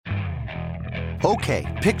Okay,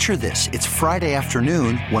 picture this. It's Friday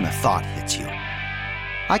afternoon when a thought hits you.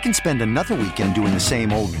 I can spend another weekend doing the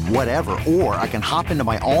same old whatever, or I can hop into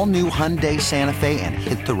my all-new Hyundai Santa Fe and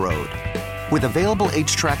hit the road. With available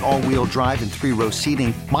H-Track all-wheel drive and 3-row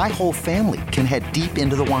seating, my whole family can head deep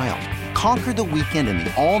into the wild. Conquer the weekend in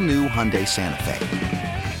the all-new Hyundai Santa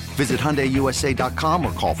Fe. Visit HyundaiUSA.com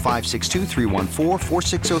or call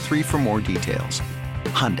 562-314-4603 for more details.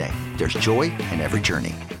 Hyundai, there's joy in every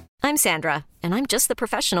journey. I'm Sandra, and I'm just the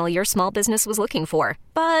professional your small business was looking for.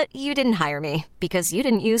 But you didn't hire me because you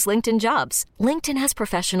didn't use LinkedIn Jobs. LinkedIn has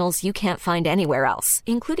professionals you can't find anywhere else,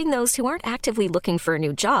 including those who aren't actively looking for a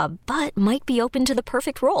new job, but might be open to the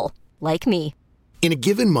perfect role, like me. In a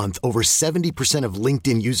given month, over 70% of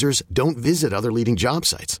LinkedIn users don't visit other leading job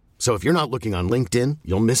sites. So if you're not looking on LinkedIn,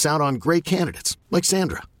 you'll miss out on great candidates like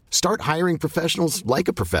Sandra. Start hiring professionals like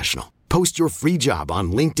a professional. Post your free job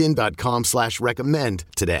on linkedin.com/recommend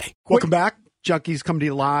today. Welcome back. Junkies come to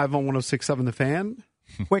you live on 106.7 The Fan.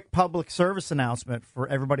 Quick public service announcement for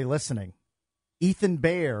everybody listening. Ethan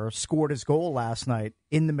Bear scored his goal last night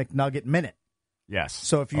in the McNugget Minute. Yes.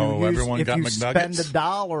 So if you spend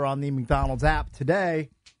 $1 on the McDonald's app today,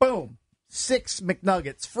 boom, 6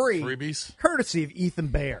 McNuggets free. Freebies. Courtesy of Ethan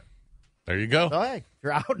Bear. There you go. So, hey, if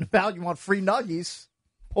you're out and about, you want free nuggies,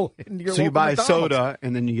 pull it into your So you buy McDonald's. a soda,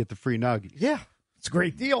 and then you get the free nuggies. Yeah, it's a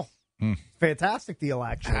great deal. Fantastic deal,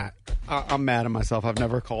 actually. I'm mad at myself. I've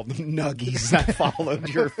never called them nuggies. I followed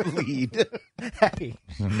your lead. Hey.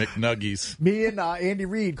 McNuggies. Me and Andy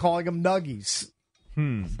Reid calling them nuggies.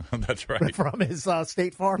 That's right. From his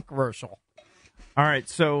State Farm commercial. All right,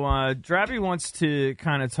 so Drabby wants to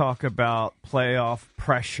kind of talk about playoff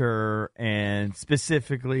pressure and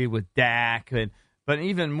specifically with Dak, but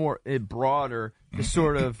even more broader, the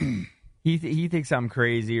sort of he thinks I'm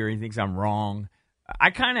crazy or he thinks I'm wrong. I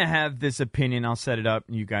kind of have this opinion. I'll set it up,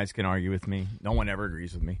 and you guys can argue with me. No one ever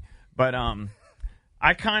agrees with me, but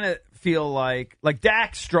I kind of feel like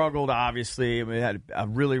Dak struggled. Obviously, he had a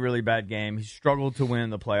really, really bad game. He struggled to win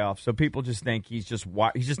the playoffs, so people just think he's just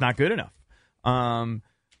not good enough. And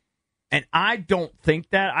I don't think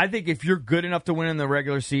that. I think if you're good enough to win in the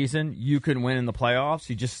regular season, you can win in the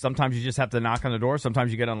playoffs. Sometimes you just have to knock on the door.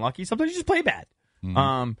 Sometimes you get unlucky. Sometimes you just play bad.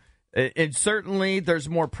 And certainly there's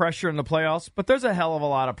more pressure in the playoffs, but there's a hell of a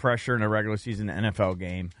lot of pressure in a regular season NFL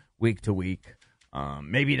game week to week.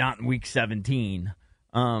 Maybe not in week 17.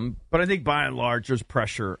 But I think by and large there's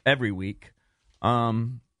pressure every week.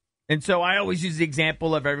 And so I always use the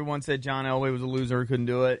example of everyone said John Elway was a loser who couldn't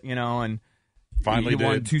do it, and Finally he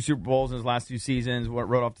won 2 Super Bowls in his last 2 seasons,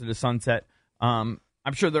 rode off to the sunset. I'm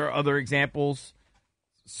sure there are other examples.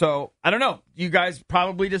 So, I don't know. You guys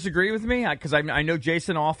probably disagree with me because I know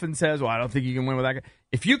Jason often says, well, I don't think you can win with that guy.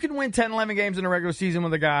 If you can win 10, 11 games in a regular season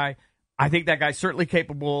with a guy, I think that guy's certainly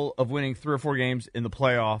capable of winning 3 or 4 games in the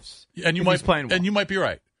playoffs. And you he's playing well. And you might be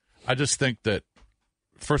right. I just think that,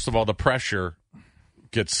 first of all, the pressure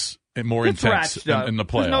gets more intense in the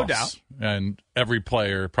playoffs. There's no doubt. And every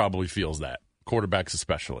player probably feels that. Quarterbacks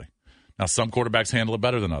especially. Now, some quarterbacks handle it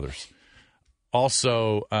better than others.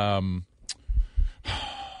 Also,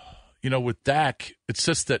 with Dak, it's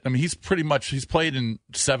just that, he's played in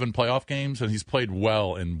 7 playoff games, and he's played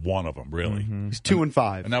well in 1 of them, really. Mm-hmm. He's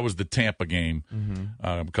 2-5. And that was the Tampa game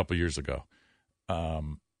a couple years ago.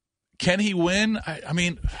 Can he win? I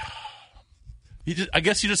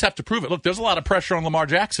guess you just have to prove it. Look, there's a lot of pressure on Lamar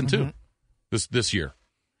Jackson, too, this year.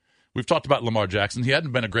 We've talked about Lamar Jackson. He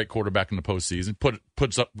hadn't been a great quarterback in the postseason.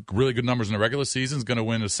 Puts up really good numbers in the regular season. Is going to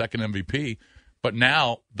win a second MVP. But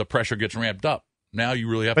now the pressure gets ramped up. Now you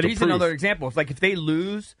really have to prove. But he's another example. If they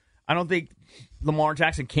lose, I don't think Lamar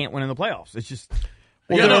Jackson can't win in the playoffs. It's just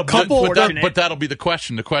but that'll be the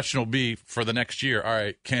question. The question will be for the next year. All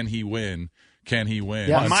right, can he win? Can he win?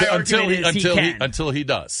 Yeah. Until he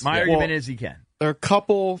does. My argument is he can. There are a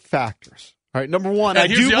couple factors. All right, number one,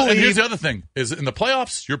 and here's the other thing: is in the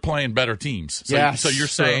playoffs you're playing better teams. So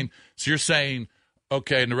you're saying,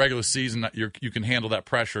 okay, in the regular season you can handle that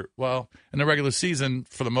pressure. Well, in the regular season,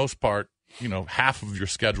 for the most part, half of your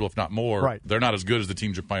schedule, if not more, they're not as good as the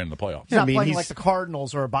teams you're playing in the playoffs. He's not playing like the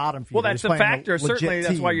Cardinals or a bottom feeder. Well, that's a factor. Certainly,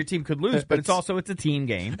 that's why your team could lose, but it's a team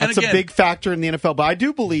game. That's a big factor in the NFL. But I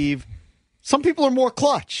do believe some people are more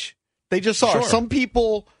clutch. They just are. Sure. Some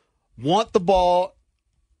people want the ball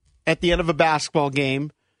at the end of a basketball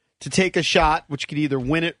game to take a shot, which could either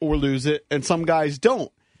win it or lose it, and some guys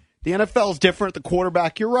don't. The NFL is different. The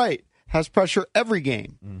quarterback, you're right, has pressure every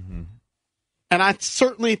game. Mm-hmm. And I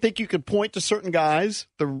certainly think you could point to certain guys.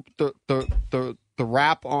 The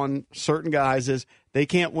rap on certain guys is they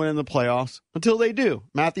can't win in the playoffs until they do.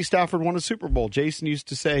 Matthew Stafford won a Super Bowl. Jason used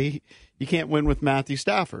to say you can't win with Matthew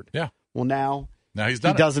Stafford. Yeah. Well, now Now he's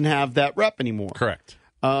done. He doesn't have that rep anymore. Correct.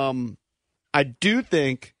 I do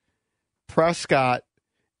think Prescott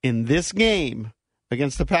in this game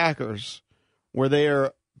against the Packers, where they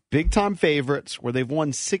are big-time favorites, where they've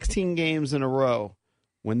won 16 games in a row,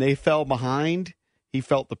 when they fell behind, he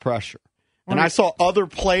felt the pressure. And I saw other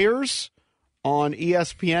players on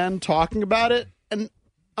ESPN talking about it, and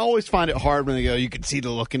I always find it hard when they go, you can see the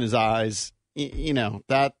look in his eyes. You know,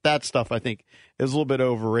 that stuff I think is a little bit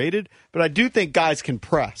overrated. But I do think guys can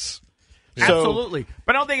press. Absolutely.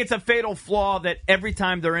 But I don't think it's a fatal flaw that every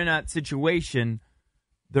time they're in that situation,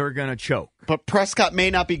 they're going to choke. But Prescott may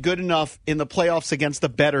not be good enough in the playoffs against the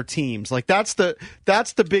better teams. Like that's the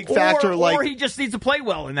big factor. Or he just needs to play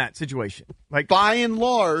well in that situation. Like by and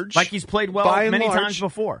large, like he's played well many times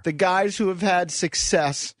before. The guys who have had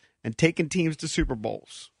success and taken teams to Super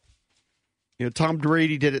Bowls. You know, Tom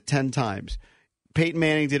Brady did it 10 times. Peyton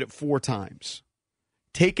Manning did it 4 times.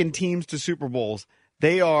 Taking teams to Super Bowls.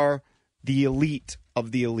 They are the elite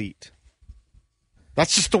of the elite.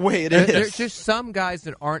 That's just the way it is. There's just some guys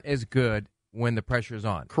that aren't as good when the pressure's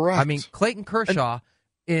on. Correct. I mean, Clayton Kershaw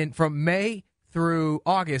from May through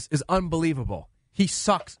August is unbelievable. He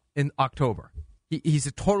sucks in October. He's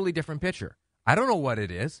a totally different pitcher. I don't know what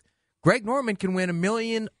it is. Greg Norman can win 1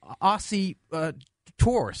 million Aussie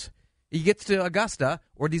tours. He gets to Augusta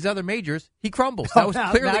or these other majors, he crumbles. That was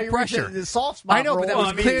clearly pressure. The soft spot I know, but that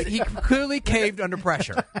was clear. He clearly caved under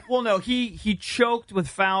pressure. Well, no, he choked with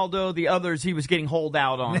Faldo. The others he was getting holed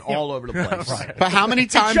out on all over the place. Right. But how many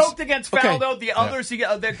times? He choked against Faldo. The others,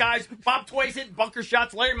 the guys, Bob Tway's hitting bunker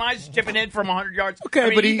shots. Larry Mize chipping in from 100 yards. Okay, I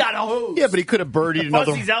mean, but he got a hose. Yeah, but he could have birdied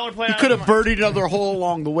another. He could have birdied another hole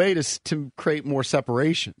along the way to create more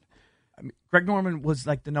separation. Greg Norman was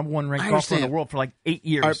like the number 1 ranked golfer in the world for like 8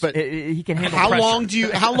 years. Right, but he can handle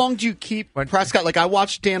pressure. How long do you keep Prescott? Like I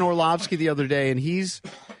watched Dan Orlovsky the other day, and he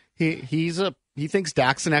thinks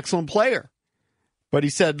Dak's an excellent player, but he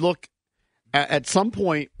said, look, at some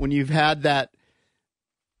point when you've had that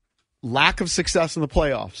lack of success in the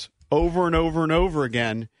playoffs over and over and over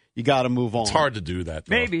again, you got to move on. It's hard to do that,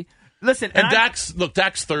 though. Maybe. Listen, and Dak's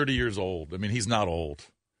 30 years old. I mean, he's not old.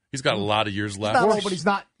 He's got a lot of years left. He's not old, but he's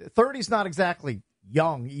not 30's not exactly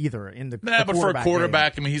young either in the but for a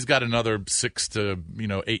quarterback, game. I mean, he's got another 6 to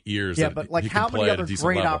 8 years. Yeah, but like how many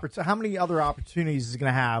other opportunities is he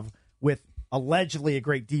going to have with allegedly a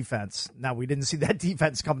great defense? Now we didn't see that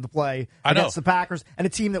defense come to play against the Packers and a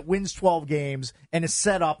team that wins 12 games and is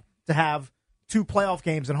set up to have 2 playoff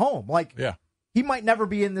games at home. Like, yeah. He might never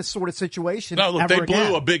be in this sort of situation. No, look, they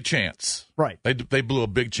blew a big chance. Right. They blew a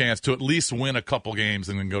big chance to at least win a couple games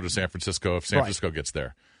and then go to San Francisco if San Francisco gets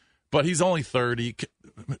there. But he's only 30.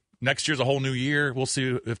 Next year's a whole new year. We'll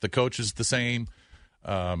see if the coach is the same,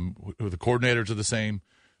 who the coordinators are the same.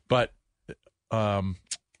 But what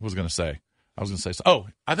was I going to say?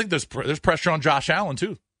 I think there's pressure on Josh Allen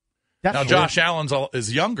too. Definitely. Now Josh Allen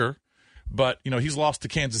is younger, but he's lost to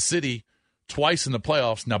Kansas City twice in the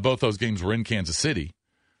playoffs. Now, both those games were in Kansas City.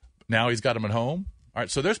 Now he's got them at home. All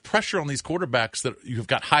right, so there's pressure on these quarterbacks that you've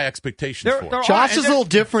got high expectations for. Josh is a little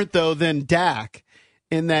different, though, than Dak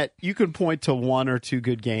in that you can point to 1 or 2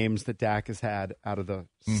 good games that Dak has had out of the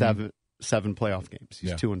seven playoff games.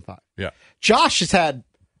 He's 2-5. Yeah. Josh has had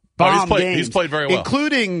bomb games. He's played very well.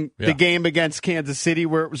 Including the game against Kansas City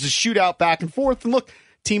where it was a shootout back and forth. And look,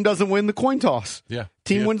 team doesn't win the coin toss. Yeah.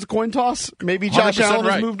 Team wins the coin toss. Maybe Josh Allen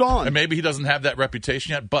has moved on. And maybe he doesn't have that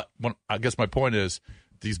reputation yet. But I guess my point is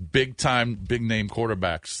these big-time, big-name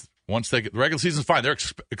quarterbacks, once they get – the regular season's fine. They're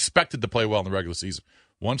expected to play well in the regular season.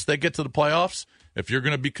 Once they get to the playoffs, if you're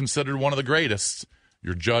going to be considered one of the greatest,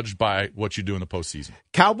 you're judged by what you do in the postseason.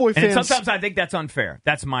 Cowboy fans – and sometimes I think that's unfair.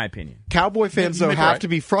 That's my opinion. Cowboy fans, though, have to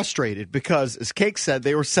be frustrated because, as Cake said,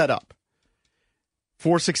 they were set up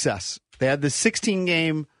for success. They had this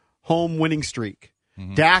 16-game home winning streak.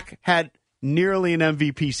 Mm-hmm. Dak had nearly an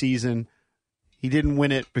MVP season. He didn't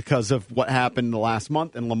win it because of what happened in the last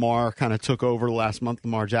month, and Lamar kind of took over the last month.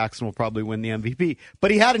 Lamar Jackson will probably win the MVP.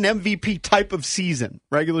 But he had an MVP type of season,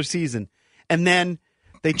 regular season, and then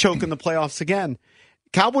they choke in the playoffs again.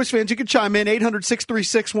 Cowboys fans, you can chime in,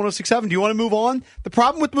 800-636-1067. Do you want to move on? The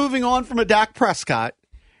problem with moving on from a Dak Prescott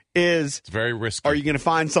is it's very risky. Are you going to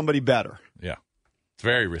find somebody better? Yeah. It's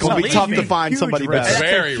very risky. It's going to be tough to find somebody better. It's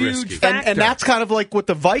very risky. And that's kind of like what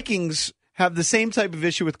the Vikings have the same type of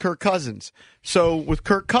issue with Kirk Cousins. So with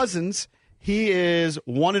Kirk Cousins, he is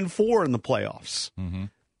 1-4 in the playoffs. Mm-hmm.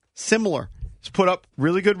 Similar. He's put up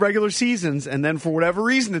really good regular seasons, and then for whatever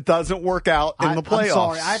reason, it doesn't work out in the playoffs. I'm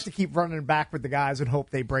sorry, I have to keep running back with the guys and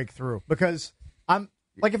hope they break through because I'm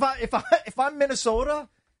like if I'm Minnesota,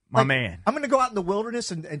 man, I'm going to go out in the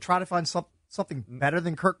wilderness and try to find something better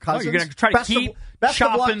than Kirk Cousins? No, you're going to try to keep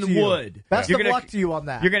chopping wood. Best of luck to you on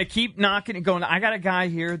that. You're going to keep knocking and going, I got a guy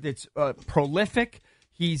here that's prolific.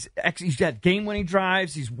 He's had game-winning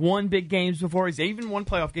drives. He's won big games before. He's even won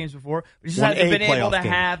playoff games before. But he just hasn't been able to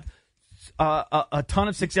have a ton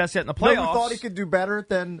of success yet in the playoffs. No, we thought he could do better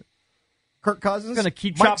than Kirk Cousins. Going to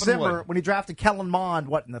keep Mike chopping Zimmer, wood. when he drafted Kellen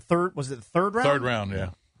Mond, in the third? Was it the third round? Third round, yeah.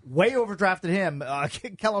 Way overdrafted him.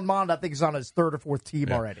 Kellen Mond, I think, is on his third or fourth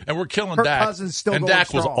team already. And we're killing Kirk Dak. Cousins still and going Dak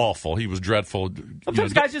strong. was awful. He was dreadful.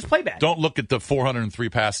 Sometimes guys just play bad. Don't look at the 403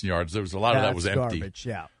 passing yards. There was a lot of that was empty. Garbage,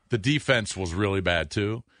 yeah. The defense was really bad,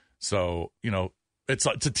 too. So, it's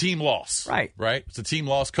a team loss. Right. It's a team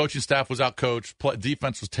loss. Coaching staff was outcoached.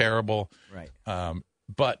 Defense was terrible. Right.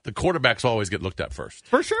 But the quarterbacks always get looked at first.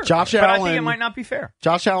 For sure. Josh Allen, Allen, I think it might not be fair.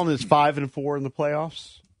 Josh Allen is 5-4 in the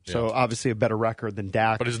playoffs. So obviously a better record than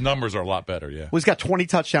Dak. But his numbers are a lot better, yeah. Well, he's got 20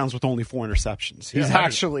 touchdowns with only 4 interceptions. He's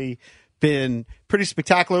actually been pretty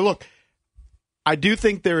spectacular. Look, I do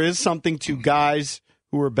think there is something to guys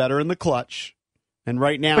who are better in the clutch. And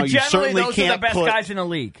right now, but you certainly those can't are the best guys in the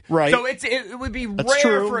league. Right. So it would be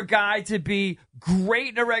rare for a guy to be great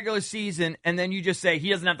in a regular season, and then you just say he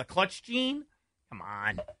doesn't have the clutch gene. Come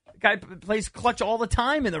on. The guy plays clutch all the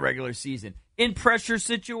time in the regular season, in pressure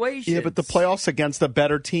situations. Yeah, but the playoffs against the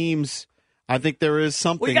better teams, I think there is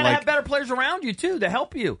something. Well, you got to have better players around you, too, to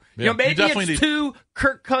help you. Yeah, maybe it's too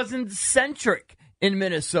Kirk Cousins-centric in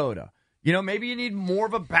Minnesota. Maybe you need more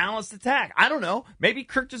of a balanced attack. I don't know. Maybe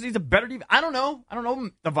Kirk just needs a better defense. I don't know. I don't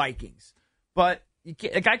know the Vikings. But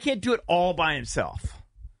a guy can't do it all by himself.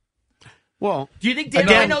 Well, do you think Dan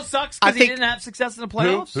Marino sucks because he didn't have success in the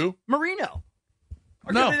playoffs? Who? Marino.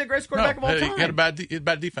 No. The greatest quarterback of all time. He had a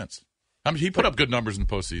bad defense. I mean, he put up good numbers in the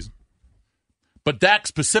postseason. But Dak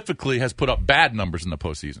specifically has put up bad numbers in the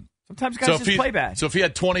postseason. Sometimes guys just play bad. So if he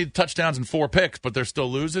had 20 touchdowns and 4 picks, but they're still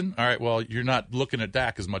losing, all right, well, you're not looking at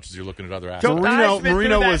Dak as much as you're looking at other athletes.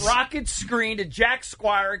 Marino was rocket screen to Jack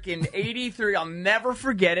Squirek in '83. I'll never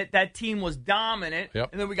forget it. That team was dominant.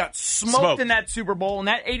 Yep. And then we got smoked in that Super Bowl, and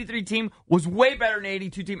that '83 team was way better than the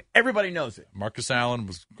 '82 team. Everybody knows it. Marcus Allen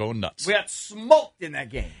was going nuts. We got smoked in that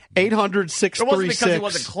game. 800-636. It wasn't because he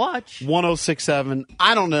wasn't clutch. 1067.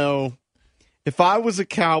 I don't know. If I was a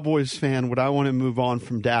Cowboys fan, would I want to move on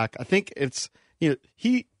from Dak? I think it's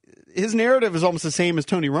his narrative is almost the same as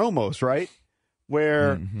Tony Romo's, right?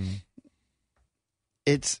 Where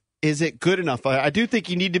is it good enough? I do think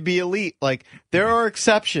you need to be elite. Like there are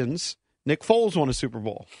exceptions. Nick Foles won a Super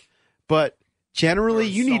Bowl, but generally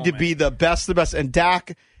you need to be the best of the best. And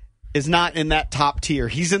Dak is not in that top tier.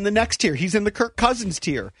 He's in the next tier. He's in the Kirk Cousins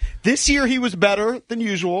tier. This year he was better than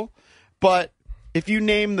usual, but if you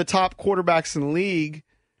name the top quarterbacks in the league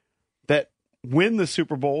that win the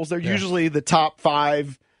Super Bowls, they're usually the top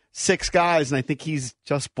 5, 6 guys, and I think he's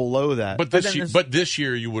just below that. But this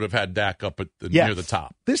year you would have had Dak up at near the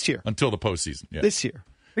top. This year. Until the postseason. Yeah. This year.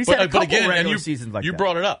 He's had a couple regular seasons like that. You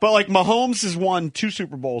brought it up. But like Mahomes has won 2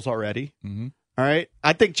 Super Bowls already. Mm-hmm. All right?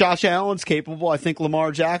 I think Josh Allen's capable. I think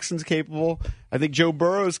Lamar Jackson's capable. I think Joe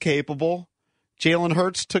Burrow's capable. Jalen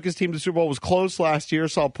Hurts took his team to the Super Bowl, was close last year,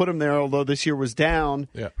 so I'll put him there, although this year was down.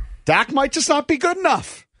 Yeah. Dak might just not be good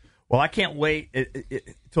enough. Well, I can't wait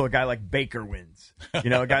until a guy like Baker wins. A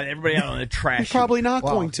guy everybody out on the trash. He's probably not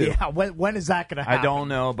going to. Yeah, when is that going to happen? I don't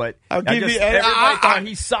know, but everybody thought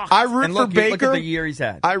he sucked. I root for Baker. Look at the year he's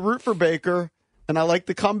had. I root for Baker, and I like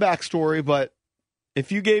the comeback story, but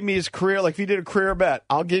if you gave me his career, like if you did a career bet,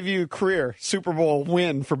 I'll give you a career Super Bowl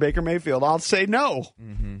win for Baker Mayfield. I'll say no.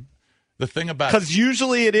 Mm-hmm. The thing about because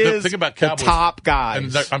usually it is the thing about Cowboys, the top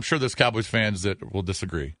guys. And I'm sure there's Cowboys fans that will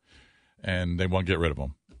disagree, and they want to get rid of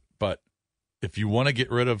him. But if you want to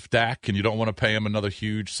get rid of Dak and you don't want to pay him another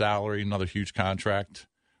huge salary, another huge contract,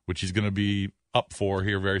 which he's going to be up for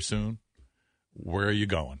here very soon, where are you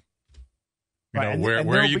going? Where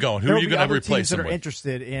are you going? Who are you going to replace him with? That are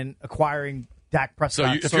interested in acquiring Dak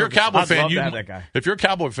Prescott. So if you're a Cowboy fan, if you're a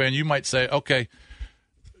Cowboy fan, you might say, okay,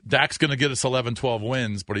 Dak's going to get us 11, 12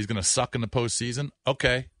 wins, but he's going to suck in the postseason.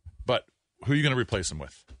 Okay, but who are you going to replace him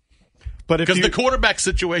with? Because the quarterback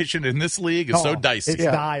situation in this league is so dicey. It's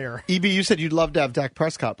dire. EB, you said you'd love to have Dak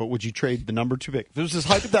Prescott, but would you trade the number 2 pick? If it was this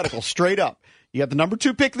hypothetical, straight up, you got the number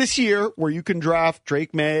 2 pick this year where you can draft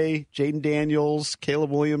Drake May, Jaden Daniels, Caleb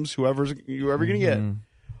Williams, whoever you're going to get.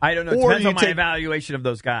 I don't know. It depends on my evaluation of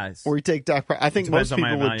those guys. Or you take Dak Prescott. I think most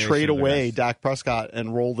people would trade away Dak Prescott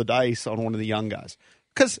and roll the dice on one of the young guys.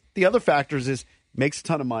 Because the other factors is makes a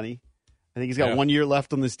ton of money. I think he's got 1 year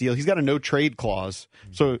left on this deal. He's got a no trade clause.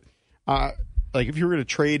 So, like if you were going to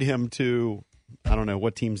trade him to, I don't know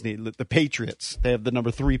what teams need the Patriots. They have the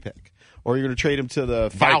number 3 pick, or you're going to trade him to the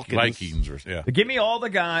Falcons. Vikings. But give me all the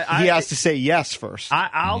guys. He has to say yes first.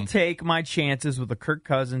 I'll take my chances with the Kirk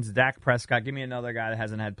Cousins, Dak Prescott. Give me another guy that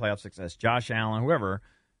hasn't had playoff success, Josh Allen, whoever.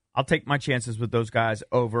 I'll take my chances with those guys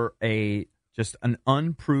over just an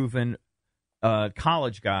unproven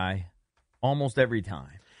college guy almost every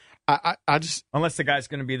time. I just unless the guy's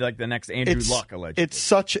going to be like the next Andrew Luck, allegedly. It's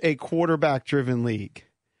such a quarterback-driven league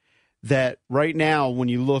that right now, when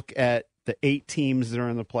you look at the 8 teams that are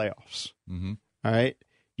in the playoffs, all right,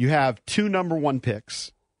 you have 2 number 1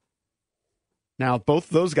 picks. Now, both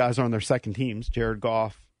of those guys are on their second teams, Jared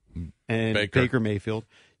Goff and Baker Mayfield.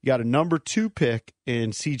 You got a number 2 pick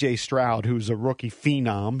in C.J. Stroud, who's a rookie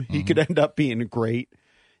phenom. He could end up being great.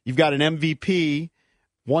 You've got an MVP,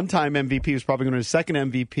 one-time MVP, who's probably going to be a second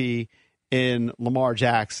MVP in Lamar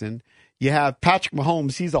Jackson. You have Patrick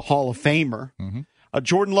Mahomes. He's a Hall of Famer.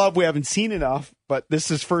 Jordan Love, we haven't seen enough, but this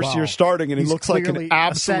is first year starting, and he looks like an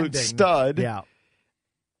absolute stud. Yeah.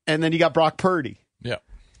 And then you got Brock Purdy. Yeah.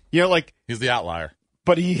 You know, like he's the outlier.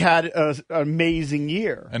 But he had an amazing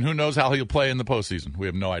year. And who knows how he'll play in the postseason? We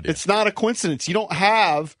have no idea. It's not a coincidence. You don't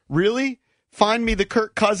have, really? Find me the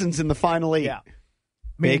Kirk Cousins in the final 8. Yeah.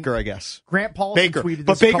 Baker, I guess. Grant Paulson tweeted this.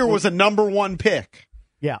 But Baker was a number 1 pick.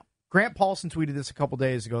 Yeah. Grant Paulson tweeted this a couple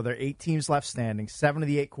days ago. There are 8 teams left standing. 7 of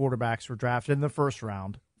the 8 quarterbacks were drafted in the first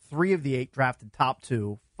round. 3 of the 8 drafted top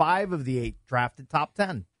 2. 5 of the 8 drafted top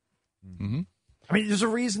 10. I mean, there's a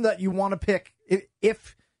reason that you want to pick.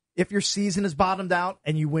 If your season is bottomed out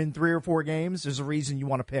and you win 3 or 4 games, there's a reason you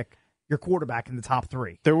want to pick your quarterback in the top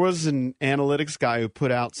 3. There was an analytics guy who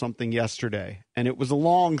put out something yesterday, and it was a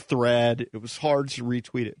long thread. It was hard to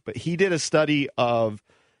retweet it. But he did a study of,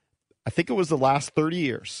 I think it was the last 30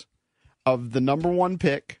 years, of the number 1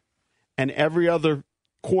 pick and every other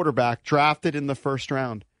quarterback drafted in the first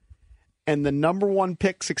round. And the number 1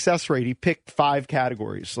 pick success rate, he picked 5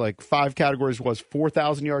 categories. Like 5 categories was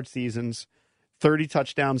 4,000-yard seasons, 30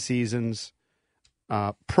 touchdown seasons,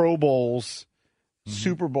 Pro Bowls,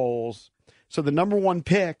 Super Bowls. So the number 1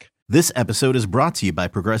 pick. This episode is brought to you by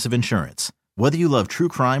Progressive Insurance. Whether you love true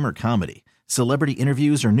crime or comedy, celebrity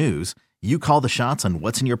interviews or news, you call the shots on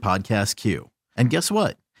what's in your podcast queue. And guess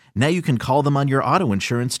what? Now you can call them on your auto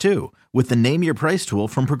insurance too with the Name Your Price tool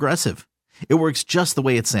from Progressive. It works just the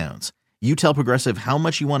way it sounds. You tell Progressive how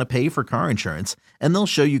much you want to pay for car insurance, and they'll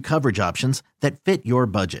show you coverage options that fit your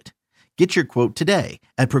budget. Get your quote today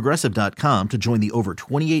at Progressive.com to join the over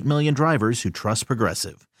 28 million drivers who trust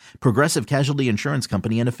Progressive. Progressive Casualty Insurance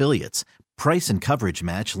Company and Affiliates. Price and coverage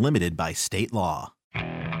match limited by state law.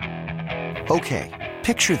 Okay,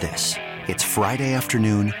 picture this. It's Friday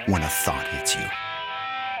afternoon when a thought hits you.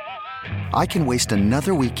 I can waste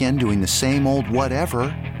another weekend doing the same old whatever,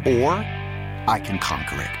 or I can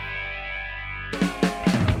conquer it.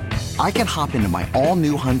 I can hop into my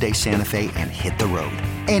all-new Hyundai Santa Fe and hit the road.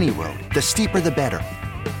 Any road. The steeper, the better.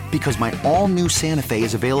 Because my all-new Santa Fe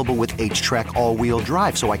is available with H-Track all-wheel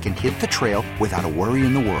drive, so I can hit the trail without a worry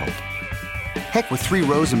in the world. Heck, with 3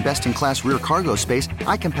 rows and best-in-class rear cargo space,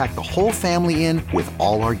 I can pack the whole family in with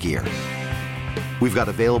all our gear. We've got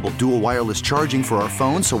available dual wireless charging for our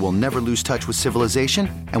phones, so we'll never lose touch with civilization,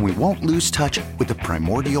 and we won't lose touch with the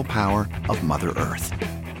primordial power of Mother Earth.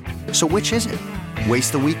 So which is it?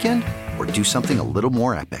 Waste the weekend or do something a little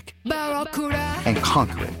more epic? And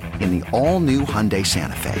conquer it in the all-new Hyundai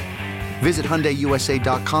Santa Fe. Visit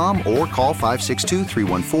HyundaiUSA.com or call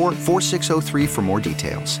 562-314-4603 for more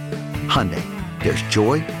details. Hyundai, there's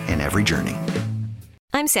joy in every journey.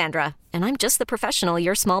 I'm Sandra, and I'm just the professional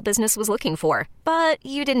your small business was looking for. But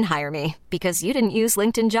you didn't hire me because you didn't use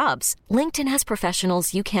LinkedIn Jobs. LinkedIn has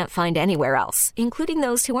professionals you can't find anywhere else, including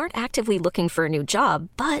those who aren't actively looking for a new job,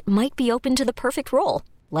 but might be open to the perfect role,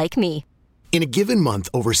 like me. In a given month,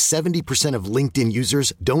 over 70% of LinkedIn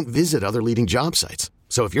users don't visit other leading job sites.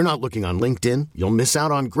 So if you're not looking on LinkedIn, you'll miss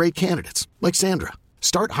out on great candidates like Sandra.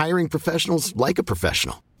 Start hiring professionals like a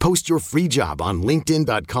professional. Post your free job on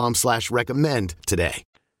linkedin.com/recommend today.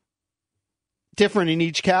 Different in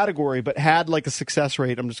each category, but had like a success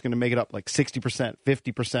rate. I'm just going to make it up like 60%,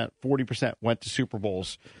 50%, 40% went to Super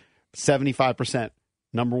Bowls. 75%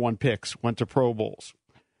 number 1 picks went to Pro Bowls.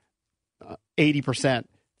 80%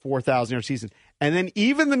 4,000-yard season. And then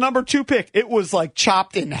even the number 2 pick, it was like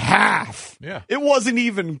chopped in half. Yeah. It wasn't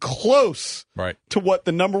even close to what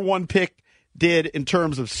the number 1 pick did in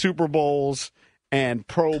terms of Super Bowls and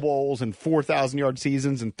Pro Bowls and 4,000-yard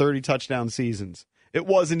seasons and 30 touchdown seasons. It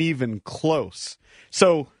wasn't even close.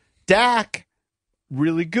 So Dak,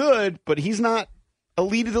 really good, but he's not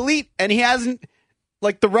elite, and he hasn't,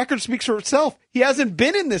 like the record speaks for itself, he hasn't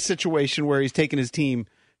been in this situation where he's taken his team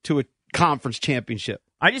to a conference championship.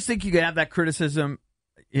 I just think you could have that criticism,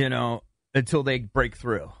 until they break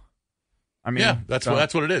through. I mean, yeah, that's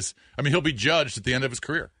what it is. I mean, he'll be judged at the end of his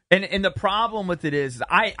career. And the problem with it is,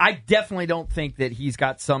 I definitely don't think that he's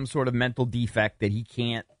got some sort of mental defect that he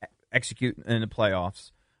can't execute in the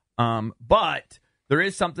playoffs. But there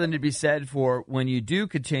is something to be said for when you do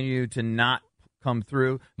continue to not come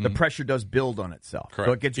through, the pressure does build on itself. Correct.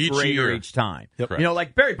 So it gets greater each time. Yep.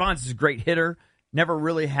 Like Barry Bonds is a great hitter, never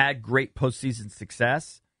really had great postseason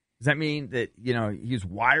success. Does that mean that, he was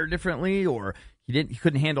wired differently or he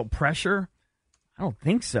couldn't handle pressure? I don't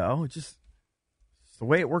think so. It's the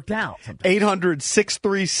way it worked out.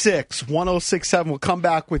 800-636-1067. We'll come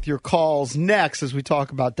back with your calls next as we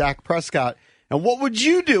talk about Dak Prescott. And what would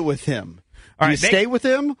you do with him? Do you stay with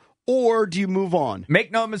him or do you move on?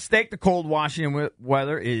 Make no mistake, the cold Washington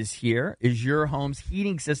weather is here. Is your home's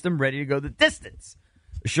heating system ready to go the distance?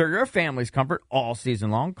 Assure your family's comfort all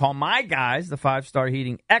season long. Call my guys, the 5-star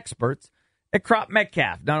heating experts at Crop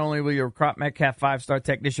Metcalf. Not only will your Crop Metcalf 5-star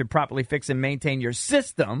technician properly fix and maintain your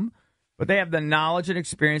system, but they have the knowledge and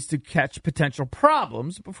experience to catch potential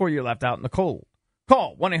problems before you're left out in the cold.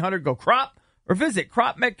 Call 1-800-GO-CROP or visit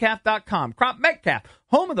cropmetcalf.com. Crop Metcalf,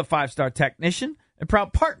 home of the 5-star technician and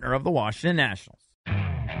proud partner of the Washington Nationals.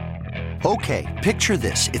 Okay, picture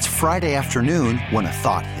this. It's Friday afternoon when a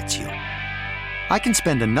thought hits you. I can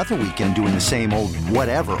spend another weekend doing the same old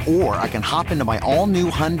whatever, or I can hop into my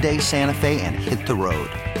all-new Hyundai Santa Fe and hit the road.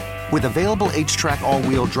 With available H-Track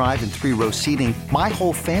all-wheel drive and 3-row seating, my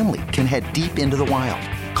whole family can head deep into the wild.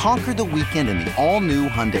 Conquer the weekend in the all-new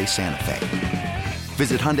Hyundai Santa Fe.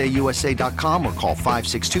 Visit HyundaiUSA.com or call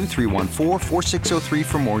 562-314-4603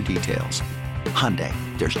 for more details. Hyundai,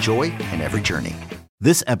 there's joy in every journey.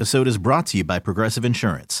 This episode is brought to you by Progressive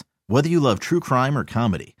Insurance. Whether you love true crime or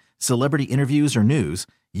comedy, celebrity interviews or news,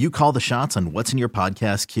 you call the shots on what's in your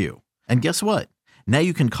podcast queue. And guess what? Now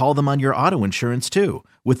you can call them on your auto insurance too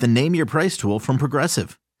with the Name Your Price tool from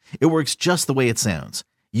Progressive. It works just the way it sounds.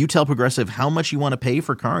 You tell Progressive how much you want to pay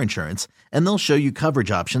for car insurance, and they'll show you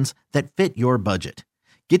coverage options that fit your budget.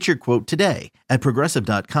 Get your quote today at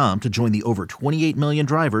Progressive.com to join the over 28 million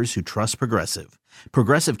drivers who trust Progressive.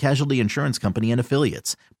 Progressive Casualty Insurance Company and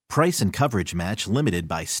Affiliates. Price and coverage match limited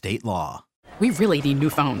by state law. We really need new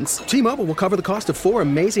phones. T-Mobile will cover the cost of 4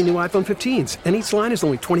 amazing new iPhone 15s, and each line is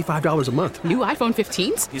only $25 a month. New iPhone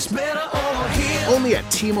 15s? It's better over here. Only at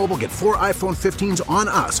T-Mobile, get 4 iPhone 15s on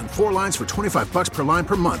us and 4 lines for $25 per line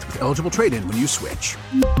per month with eligible trade-in when you switch.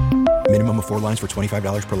 Minimum of 4 lines for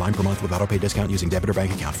 $25 per line per month with autopay discount using debit or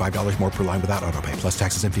bank account. $5 more per line without autopay, plus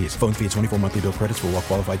taxes and fees. Phone fee at 24 monthly bill credits for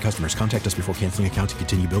well-qualified customers. Contact us before canceling account to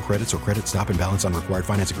continue bill credits or credit stop and balance on required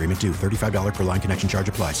finance agreement due. $35 per line connection charge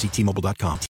applies. See T-Mobile.com.